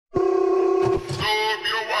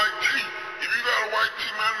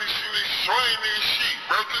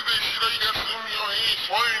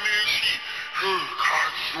swing that shit.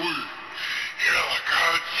 HeLiCoPtEr.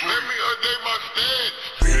 HeLiCoPtEr. Let me update my stats.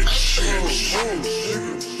 Nigga,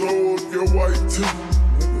 throw up your white tee.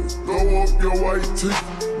 Nigga, throw up your white tee.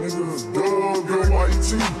 Nigga, throw up your white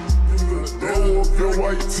tee. Nigga, throw up your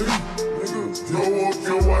white tee. Nigga, throw up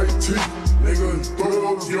your white tee. Nigga, throw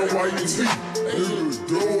up your white tee. Nigga,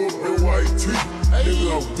 throw up your white tee.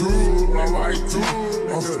 Nigga, I'm good, I'm right good.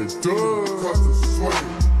 I'm the HeLiCoPtEr swing.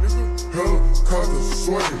 Nigga, HeLiCoPtEr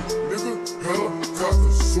swing. Nigga,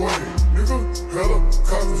 HeLiCoPtEr swing. Nigga,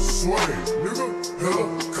 HeLiCoPtEr swing. Nigga,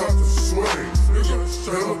 HeLiCoPtEr swing. Nigga,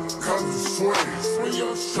 HeLiCoPtEr swing.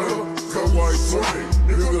 HeLiCoPtEr swing.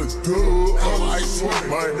 Nigga, I'm right swing.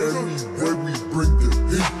 Miami, where we bring the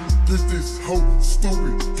heat. Get this whole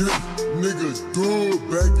stupid game. Nigga,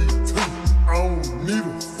 baggy teeth. I don't need a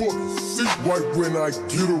fucking seat. Watch when I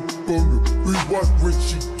get up on the beat. Watch when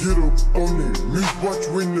she get up on that meat. Watch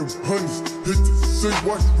when them honeys hit the sea.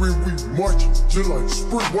 Watch when we march just like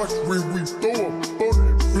spring. Watch when we throw up on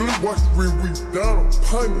that blue. Watch when we down a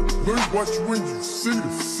pint of blue. Watch when you see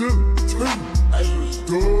the silly team. I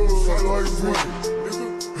like swing. Nigga,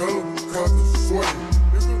 HeLiCoPtEr swing.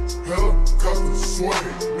 Nigga, HeLiCoPtEr swing.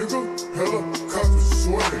 Nigga, HeLiCoPtEr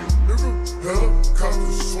swing. Nigga,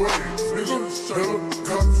 HeLiCoPtEr swing. Nigga,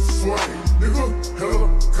 HeLiCoPtEr swing. Nigga,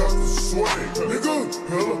 HeLiCoPtEr swing. Nigga,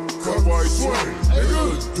 HeLiCoPtEr swing. Nigga,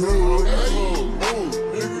 throw up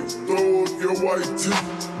your white tee.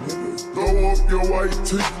 Nigga, throw up your white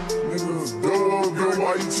tee. Nigga, throw up your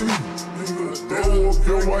white tee. Nigga, throw up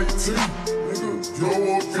your white tee. Nigga, throw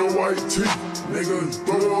up your white tee. Nigga,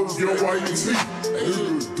 throw up your white tee.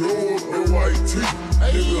 Nigga, throw up your white tee.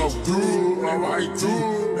 Nigga, I'm good, I'm right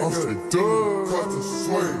good. I'm the HeLiCoPtEr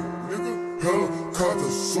swing. Nigga,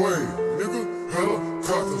 HeLiCoPtEr swing. Nigga,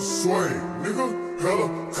 HeLiCoPtEr swing. Nigga,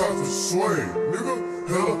 HeLiCoPtEr swing. Nigga,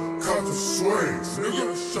 HeLiCoPtEr swing. Nigga,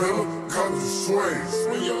 HeLiCoPtEr swing.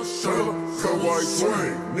 HeLiCoPtEr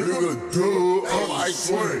swing. Nigga, I'm right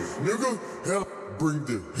swing. Nigga, bring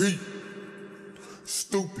the heat.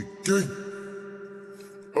 Stupid game.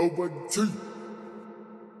 Oh, my teeth.